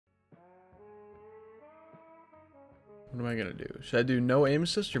What am I gonna do? Should I do no aim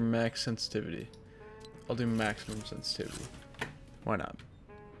assist or max sensitivity? I'll do maximum sensitivity. Why not?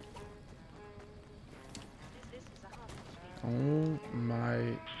 Oh my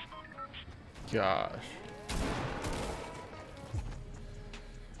gosh.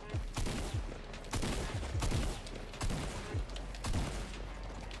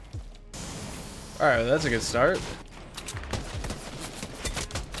 Alright, well, that's a good start.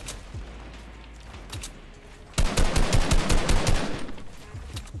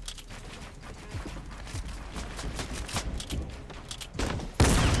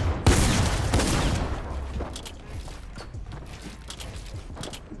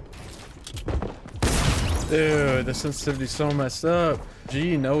 Dude, the sensitivity's so messed up.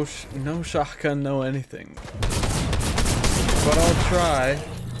 Gee, no shotgun, no anything. But I'll try.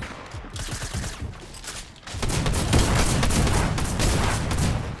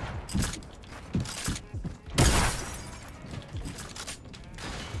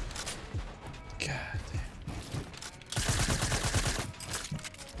 God damn.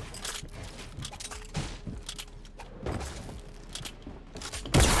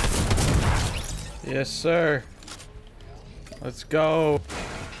 Yes, sir. Let's go.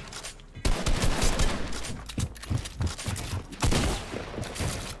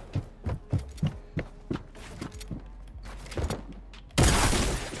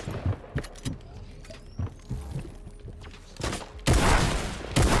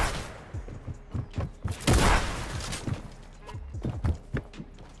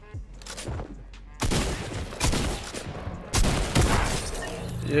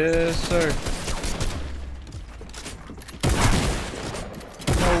 Yes, sir.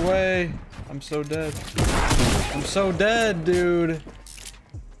 No way. I'm so dead. I'm so dead, dude.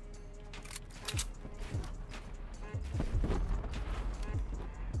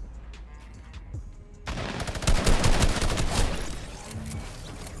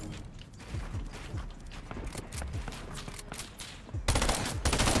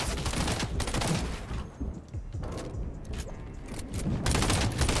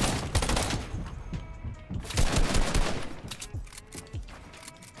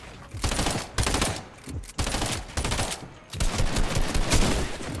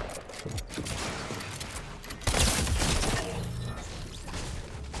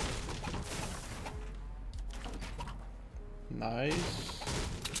 Nice.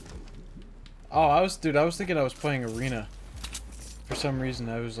 Oh, I was thinking I was playing arena. For some reason,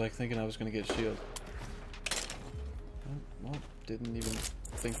 I was like thinking I was gonna get shield. Well, didn't even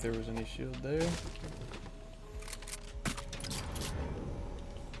think there was any shield there.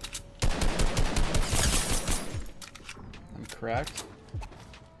 I'm cracked.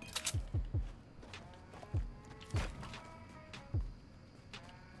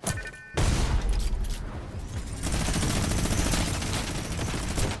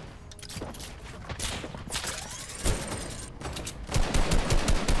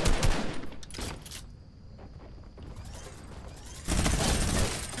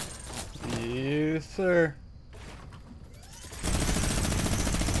 Yes, sir.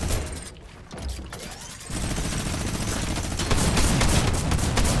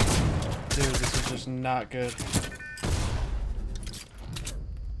 Dude, this is just not good.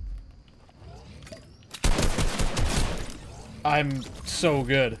 I'm so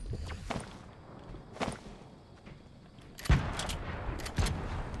good.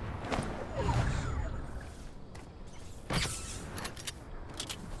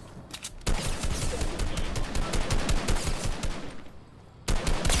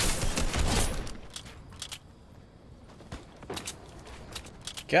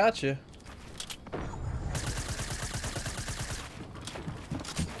 Gotcha.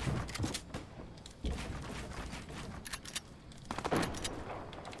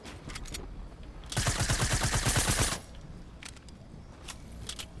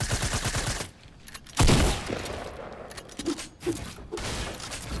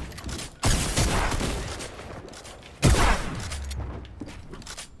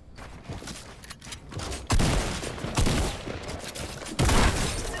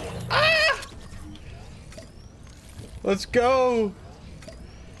 Let's go.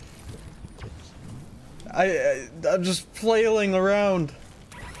 I'm just flailing around.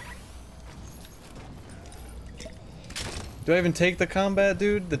 Do I even take the combat,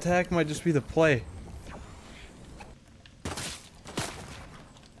 dude? The attack might just be the play. I'm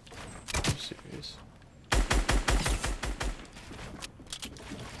serious.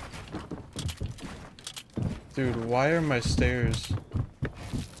 Dude, why are my stairs?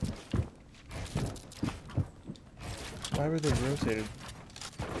 Why were they rotated?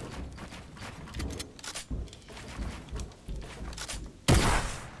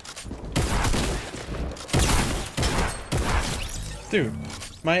 Dude,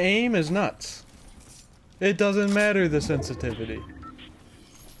 my aim is nuts. It doesn't matter the sensitivity.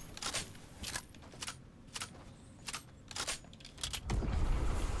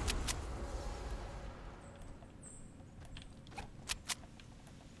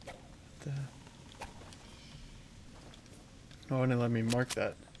 Oh, it didn't let me mark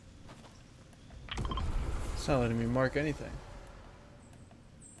that. It's not letting me mark anything.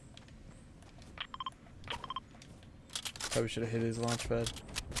 Probably should have hit his launch pad.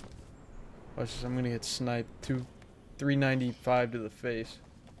 Watch this, I'm gonna get sniped. 395 to the face.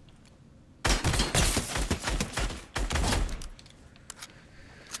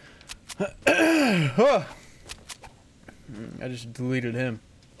 I just deleted him.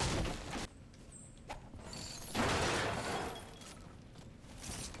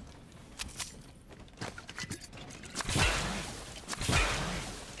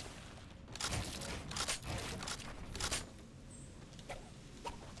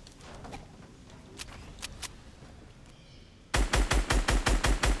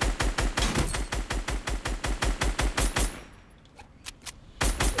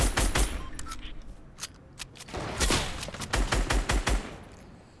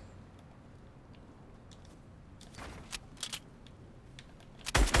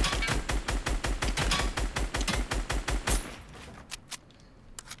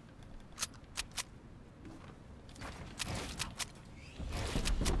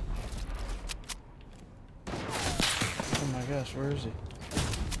 Gosh, where is he?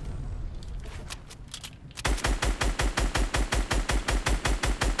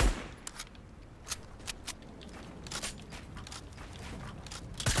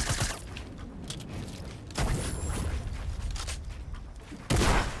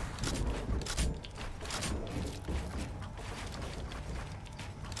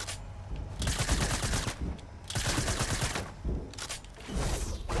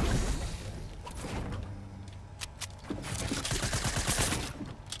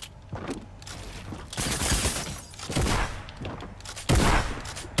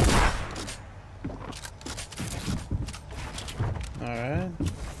 Alright.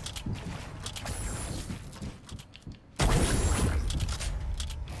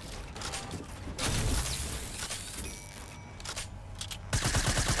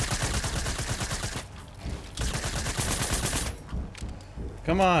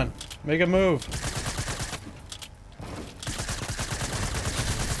 Come on, make a move.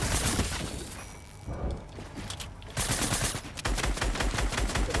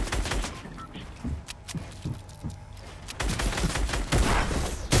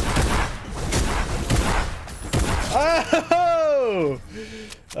 Oh!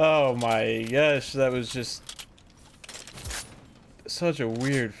 Oh my gosh, that was just such a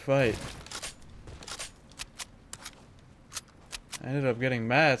weird fight. I ended up getting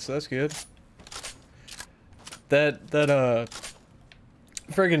mats, so that's good. That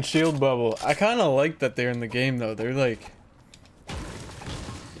friggin' shield bubble. I kinda like that they're in the game though. They're like,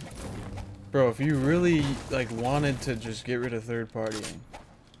 bro, if you really like wanted to just get rid of third partying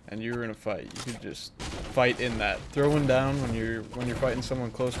and you were in a fight, you could just fight in that. Throw one down when you're fighting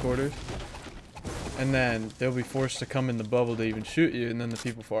someone close quarters, and then they'll be forced to come in the bubble to even shoot you, and then the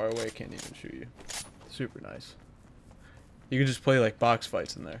people far away can't even shoot you. Super nice. You could just play like box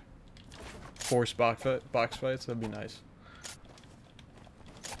fights in there. Force box fights, that'd be nice.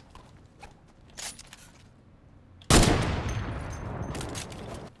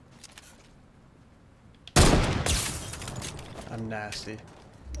 I'm nasty.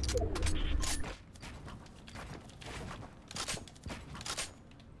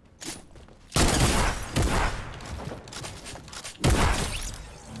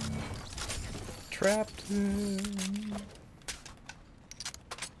 Trapped him.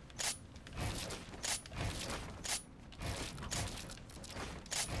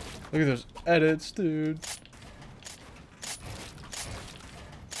 Look at those edits, dude.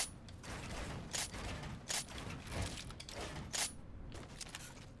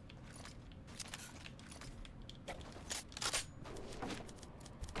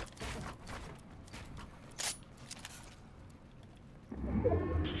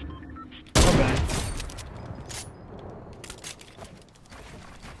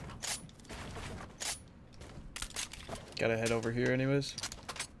 Gotta head over here anyways.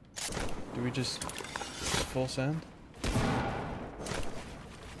 Do we just full send?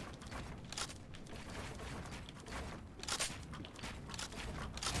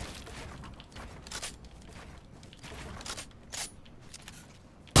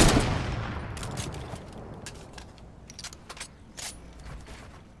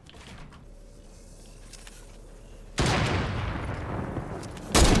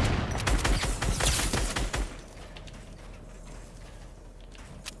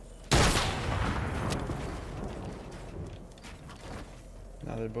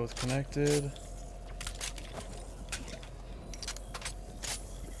 they're both connected.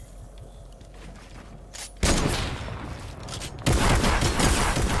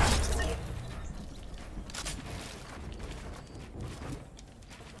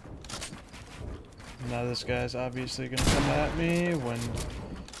 Now this guy's obviously gonna come at me when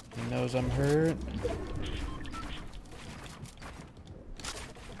he knows I'm hurt.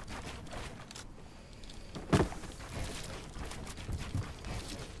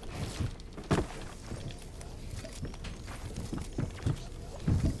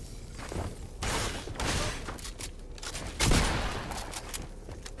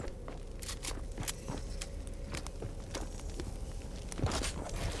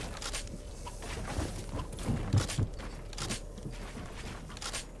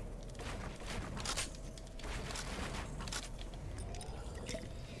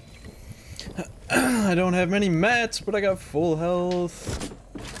 I don't have many mats, but I got full health.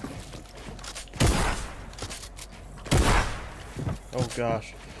 Oh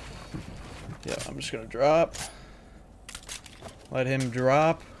gosh. Yeah, I'm just gonna drop. Let him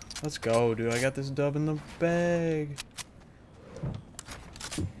drop. Let's go, dude. I got this dub in the bag.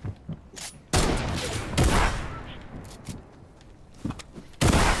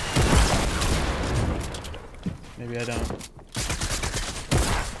 Maybe I don't.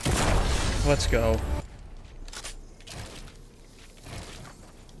 Let's go.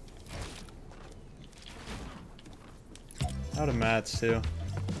 Out of mats too.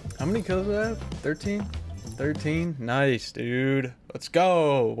 How many kills did I have? 13? 13? Nice, dude. Let's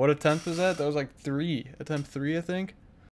go. What attempt was that? That was like 3. Attempt 3, I think.